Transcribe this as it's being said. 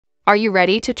Are you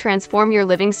ready to transform your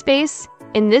living space?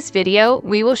 In this video,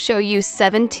 we will show you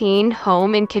 17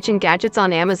 home and kitchen gadgets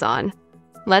on Amazon.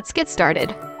 Let's get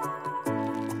started.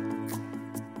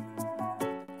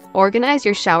 Organize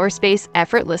your shower space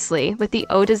effortlessly with the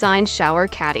O-Design Shower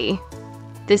Caddy.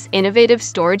 This innovative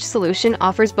storage solution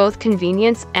offers both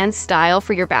convenience and style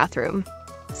for your bathroom.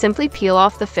 Simply peel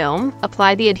off the film,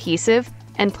 apply the adhesive,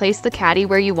 and place the caddy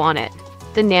where you want it.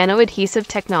 The nano-adhesive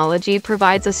technology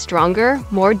provides a stronger,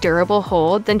 more durable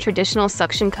hold than traditional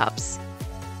suction cups.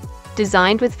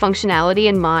 Designed with functionality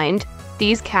in mind,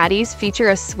 these caddies feature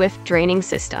a swift draining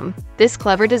system. This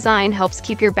clever design helps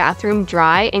keep your bathroom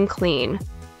dry and clean,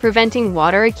 preventing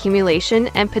water accumulation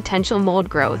and potential mold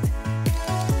growth.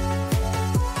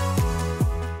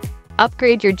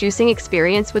 Upgrade your juicing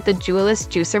experience with the Dualist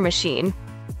Juicer Machine.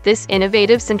 This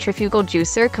innovative centrifugal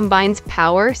juicer combines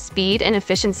power, speed, and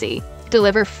efficiency to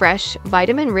deliver fresh,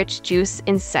 vitamin-rich juice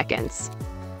in seconds.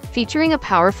 Featuring a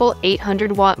powerful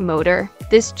 800-watt motor,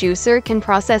 this juicer can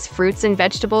process fruits and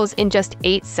vegetables in just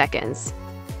 8 seconds.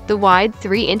 The wide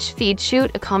 3-inch feed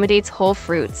chute accommodates whole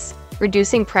fruits,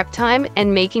 reducing prep time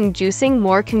and making juicing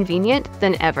more convenient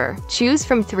than ever. Choose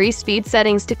from 3 speed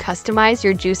settings to customize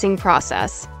your juicing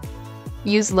process.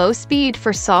 Use low speed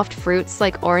for soft fruits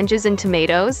like oranges and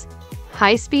tomatoes,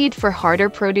 high speed for harder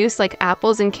produce like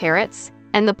apples and carrots,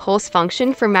 and the pulse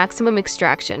function for maximum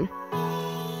extraction.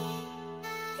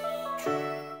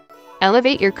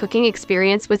 Elevate your cooking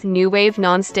experience with NuWave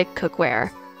non-stick cookware.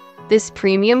 This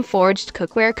premium forged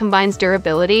cookware combines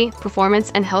durability,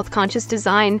 performance, and health-conscious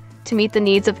design to meet the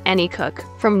needs of any cook,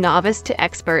 from novice to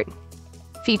expert.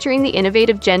 Featuring the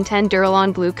innovative Gen 10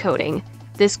 Duralon Blue coating,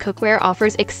 this cookware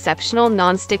offers exceptional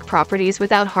non-stick properties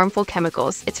without harmful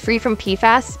chemicals. It's free from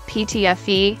PFAS,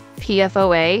 PTFE,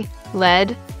 PFOA,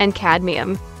 lead, and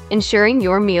cadmium, ensuring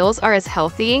your meals are as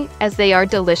healthy as they are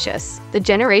delicious. The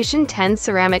Generation 10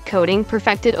 ceramic coating,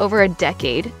 perfected over a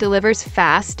decade, delivers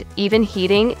fast, even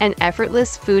heating, and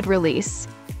effortless food release.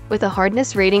 With a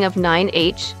hardness rating of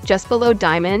 9H, just below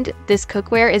diamond, this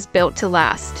cookware is built to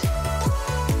last.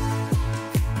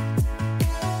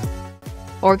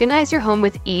 Organize your home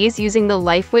with ease using the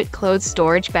LifeWit Clothes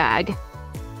Storage Bag.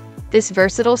 This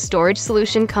versatile storage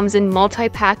solution comes in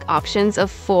multi-pack options of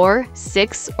 4,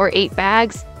 6, or 8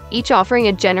 bags, each offering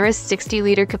a generous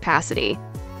 60-liter capacity.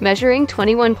 Measuring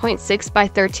 21.6 by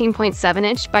 13.7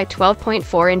 inch by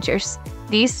 12.4 inches,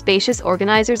 these spacious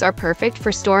organizers are perfect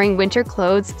for storing winter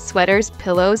clothes, sweaters,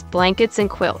 pillows, blankets, and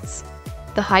quilts.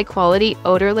 The high-quality,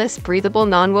 odorless, breathable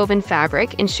non-woven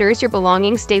fabric ensures your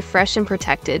belongings stay fresh and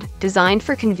protected. Designed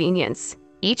for convenience,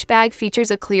 each bag features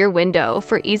a clear window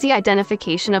for easy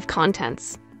identification of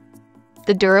contents.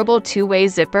 The durable two-way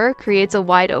zipper creates a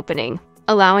wide opening,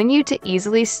 allowing you to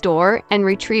easily store and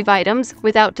retrieve items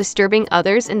without disturbing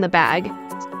others in the bag.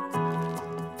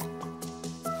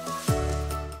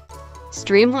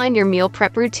 Streamline your meal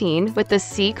prep routine with the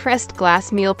Seacrest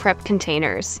glass meal prep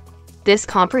containers. This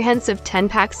comprehensive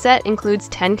 10-pack set includes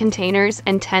 10 containers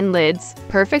and 10 lids,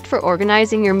 perfect for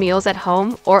organizing your meals at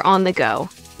home or on the go.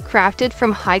 Crafted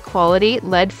from high-quality,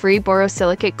 lead-free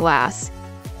borosilicate glass,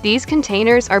 these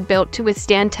containers are built to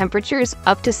withstand temperatures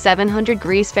up to 700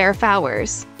 degrees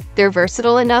Fahrenheit. They're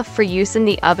versatile enough for use in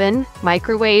the oven,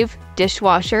 microwave,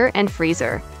 dishwasher, and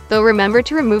freezer, though remember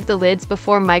to remove the lids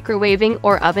before microwaving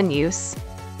or oven use.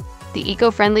 The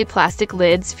eco-friendly plastic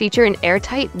lids feature an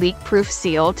airtight leak-proof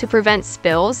seal to prevent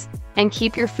spills and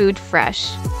keep your food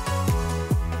fresh.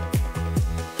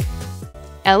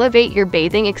 Elevate your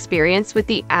bathing experience with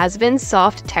the Asvin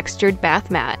Soft Textured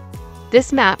Bath Mat.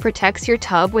 This mat protects your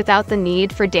tub without the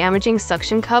need for damaging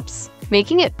suction cups,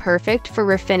 making it perfect for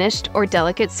refinished or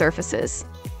delicate surfaces.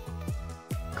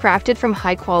 Crafted from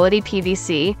high-quality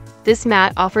PVC, this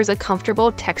mat offers a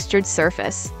comfortable textured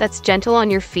surface that's gentle on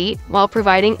your feet while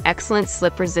providing excellent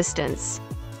slip resistance.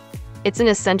 It's an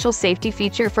essential safety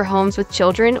feature for homes with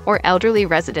children or elderly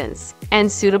residents,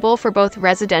 and suitable for both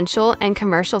residential and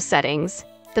commercial settings.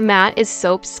 The mat is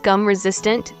soap scum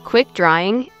resistant, quick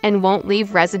drying, and won't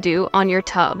leave residue on your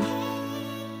tub.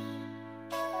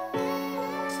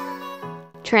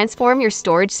 Transform your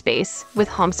storage space with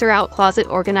Homser Out Closet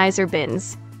Organizer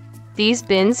Bins. These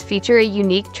bins feature a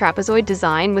unique trapezoid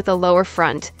design with a lower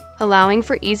front, allowing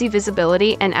for easy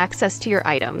visibility and access to your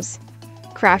items.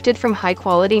 Crafted from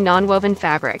high-quality non-woven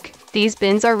fabric, these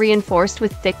bins are reinforced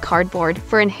with thick cardboard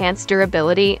for enhanced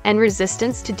durability and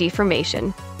resistance to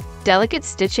deformation. Delicate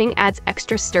stitching adds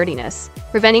extra sturdiness,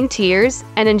 preventing tears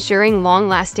and ensuring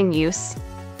long-lasting use.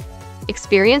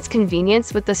 Experience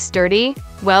convenience with the sturdy,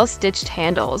 well-stitched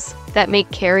handles that make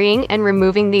carrying and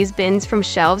removing these bins from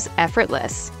shelves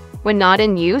effortless. When not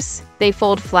in use, they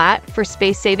fold flat for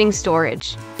space-saving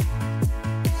storage.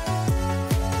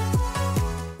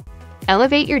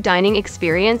 Elevate your dining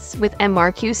experience with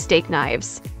MRQ steak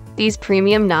knives. These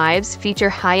premium knives feature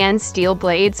high-end steel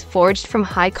blades forged from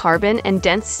high-carbon and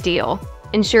dense steel,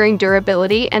 ensuring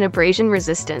durability and abrasion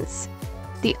resistance.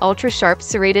 The ultra-sharp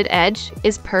serrated edge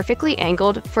is perfectly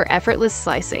angled for effortless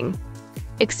slicing.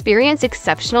 Experience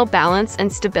exceptional balance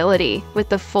and stability with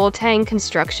the full tang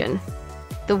construction.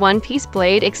 The one-piece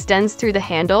blade extends through the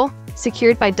handle,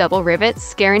 secured by double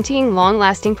rivets, guaranteeing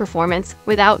long-lasting performance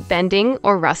without bending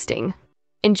or rusting.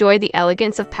 Enjoy the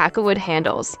elegance of Pakkawood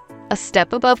handles, a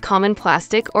step above common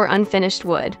plastic or unfinished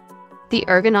wood. The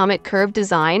ergonomic curved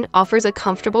design offers a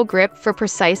comfortable grip for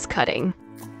precise cutting.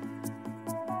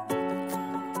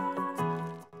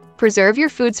 Preserve your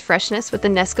food's freshness with the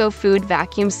Nesco Food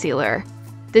Vacuum Sealer.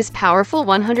 This powerful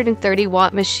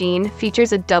 130-watt machine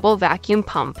features a double vacuum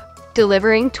pump,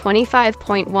 delivering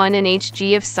 25.1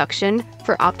 nhg of suction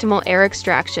for optimal air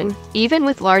extraction, even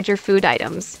with larger food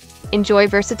items. Enjoy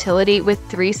versatility with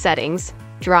 3 settings: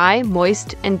 dry,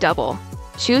 moist, and double.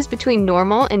 Choose between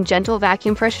normal and gentle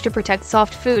vacuum pressure to protect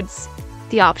soft foods.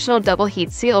 The optional double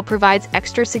heat seal provides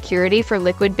extra security for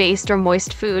liquid-based or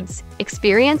moist foods.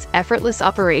 Experience effortless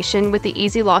operation with the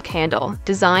Easy Lock handle,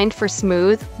 designed for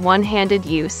smooth, one-handed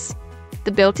use.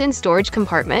 The built-in storage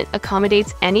compartment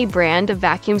accommodates any brand of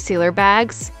vacuum sealer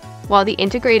bags, while the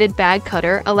integrated bag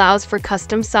cutter allows for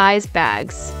custom-sized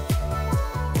bags.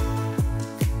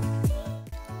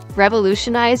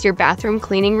 Revolutionize your bathroom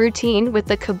cleaning routine with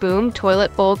the Kaboom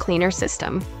Toilet Bowl Cleaner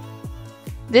System.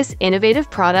 This innovative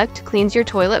product cleans your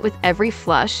toilet with every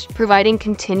flush, providing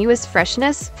continuous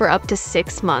freshness for up to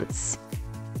 6 months.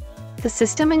 The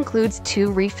system includes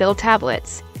 2 refill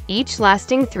tablets, each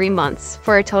lasting 3 months,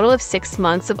 for a total of 6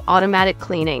 months of automatic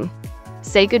cleaning.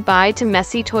 Say goodbye to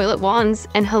messy toilet wands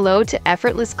and hello to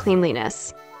effortless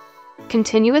cleanliness.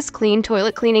 Continuous Clean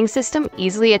Toilet Cleaning System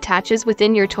easily attaches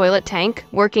within your toilet tank,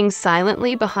 working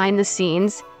silently behind the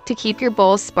scenes to keep your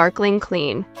bowls sparkling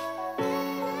clean.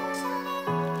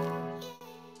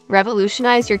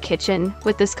 Revolutionize your kitchen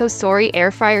with this Cosori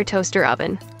Air Fryer Toaster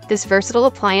Oven. This versatile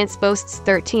appliance boasts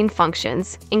 13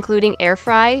 functions, including air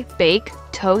fry, bake,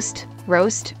 toast,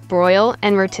 roast, broil,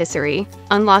 and rotisserie,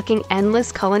 unlocking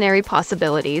endless culinary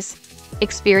possibilities.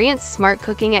 Experience smart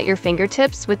cooking at your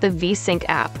fingertips with the VSync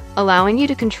app, allowing you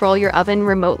to control your oven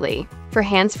remotely. For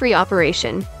hands-free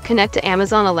operation, connect to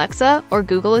Amazon Alexa or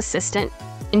Google Assistant.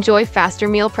 Enjoy faster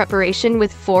meal preparation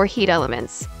with 4 heat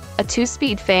elements: a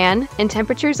 2-speed fan, and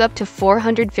temperatures up to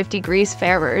 450 degrees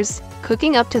Fahrenheit,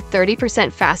 cooking up to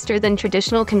 30% faster than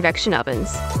traditional convection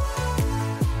ovens.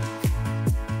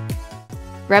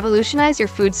 Revolutionize your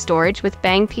food storage with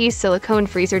Bang Pea silicone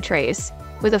freezer trays.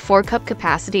 With a 4-cup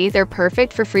capacity, they're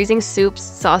perfect for freezing soups,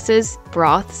 sauces,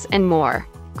 broths, and more.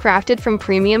 Crafted from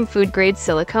premium food-grade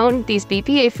silicone, these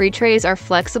BPA-free trays are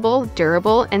flexible,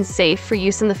 durable, and safe for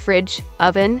use in the fridge,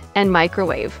 oven, and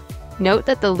microwave. Note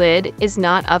that the lid is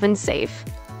not oven-safe.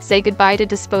 Say goodbye to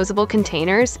disposable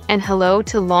containers and hello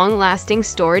to long-lasting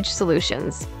storage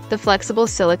solutions. The flexible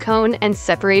silicone and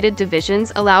separated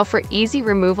divisions allow for easy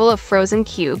removal of frozen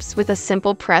cubes with a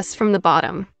simple press from the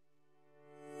bottom.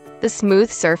 The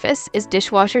smooth surface is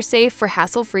dishwasher safe for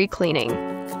hassle-free cleaning.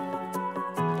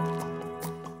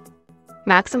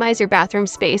 Maximize your bathroom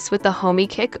space with the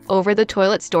HomeyKick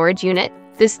over-the-toilet storage unit.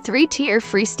 This 3-tier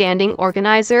freestanding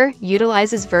organizer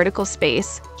utilizes vertical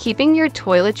space, keeping your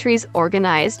toiletries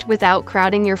organized without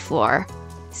crowding your floor.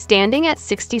 Standing at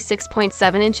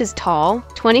 66.7 inches tall,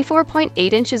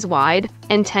 24.8 inches wide,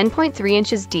 and 10.3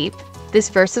 inches deep, this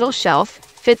versatile shelf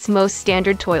fits most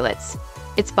standard toilets.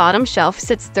 Its bottom shelf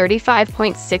sits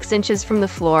 35.6 inches from the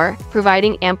floor,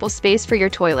 providing ample space for your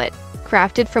toilet.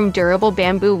 Crafted from durable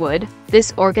bamboo wood,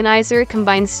 this organizer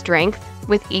combines strength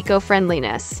with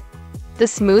eco-friendliness. The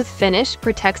smooth finish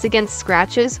protects against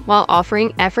scratches while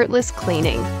offering effortless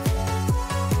cleaning.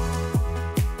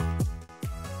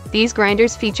 These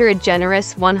grinders feature a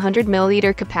generous 100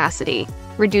 milliliter capacity,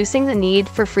 reducing the need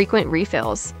for frequent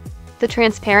refills. The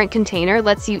transparent container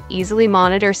lets you easily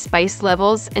monitor spice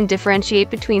levels and differentiate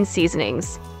between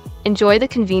seasonings. Enjoy the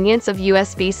convenience of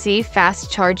USB-C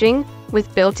fast charging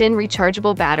with built-in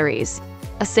rechargeable batteries.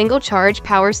 A single charge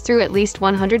powers through at least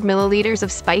 100 milliliters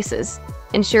of spices,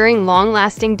 ensuring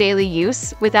long-lasting daily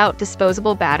use without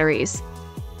disposable batteries.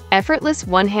 Effortless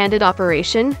one-handed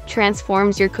operation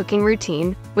transforms your cooking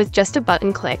routine with just a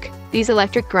button click. These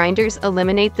electric grinders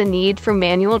eliminate the need for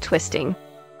manual twisting.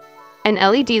 An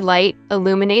LED light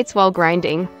illuminates while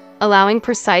grinding, allowing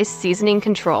precise seasoning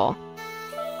control.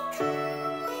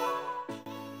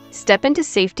 Step into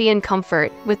safety and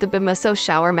comfort with the Bimiso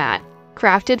shower mat.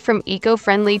 Crafted from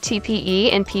eco-friendly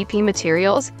TPE and PP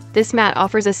materials, this mat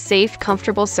offers a safe,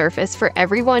 comfortable surface for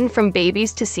everyone from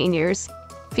babies to seniors.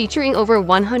 Featuring over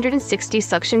 160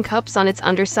 suction cups on its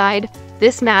underside,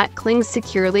 this mat clings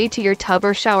securely to your tub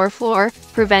or shower floor,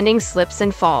 preventing slips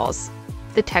and falls.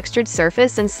 The textured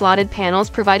surface and slotted panels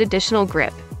provide additional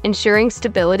grip, ensuring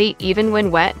stability even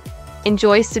when wet.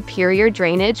 Enjoy superior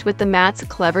drainage with the mat's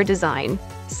clever design.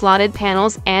 Slotted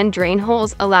panels and drain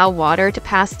holes allow water to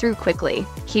pass through quickly,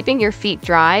 keeping your feet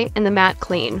dry and the mat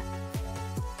clean.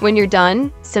 When you're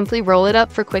done, simply roll it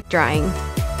up for quick drying.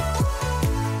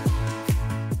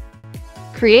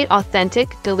 Create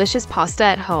authentic, delicious pasta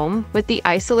at home with the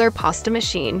Isolar Pasta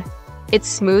Machine. Its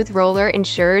smooth roller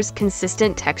ensures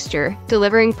consistent texture,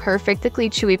 delivering perfectly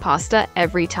chewy pasta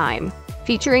every time.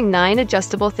 Featuring 9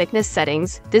 adjustable thickness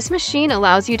settings, this machine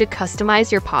allows you to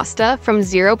customize your pasta from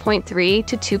 0.3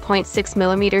 to 2.6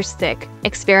 millimeters thick.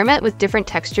 Experiment with different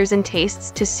textures and tastes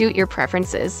to suit your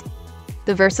preferences.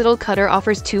 The versatile cutter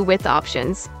offers 2 width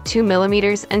options, 2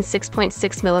 millimeters and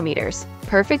 6.6 millimeters,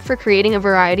 perfect for creating a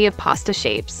variety of pasta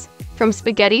shapes. From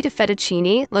spaghetti to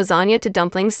fettuccine, lasagna to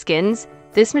dumpling skins,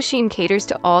 this machine caters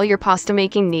to all your pasta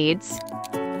making needs.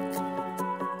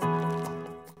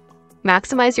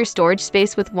 Maximize your storage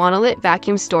space with Wonalit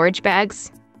vacuum storage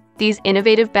bags. These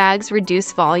innovative bags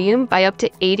reduce volume by up to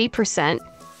 80%,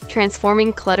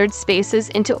 transforming cluttered spaces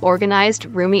into organized,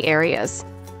 roomy areas.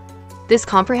 This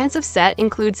comprehensive set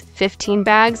includes 15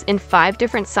 bags in 5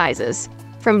 different sizes,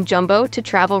 from jumbo to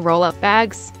travel roll-up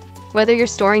bags. Whether you're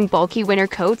storing bulky winter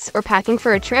coats or packing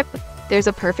for a trip, there's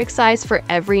a perfect size for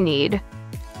every need.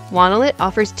 Wonalit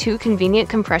offers 2 convenient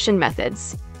compression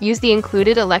methods. Use the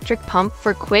included electric pump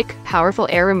for quick, powerful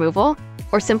air removal,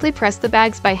 or simply press the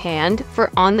bags by hand for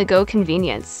on-the-go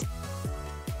convenience.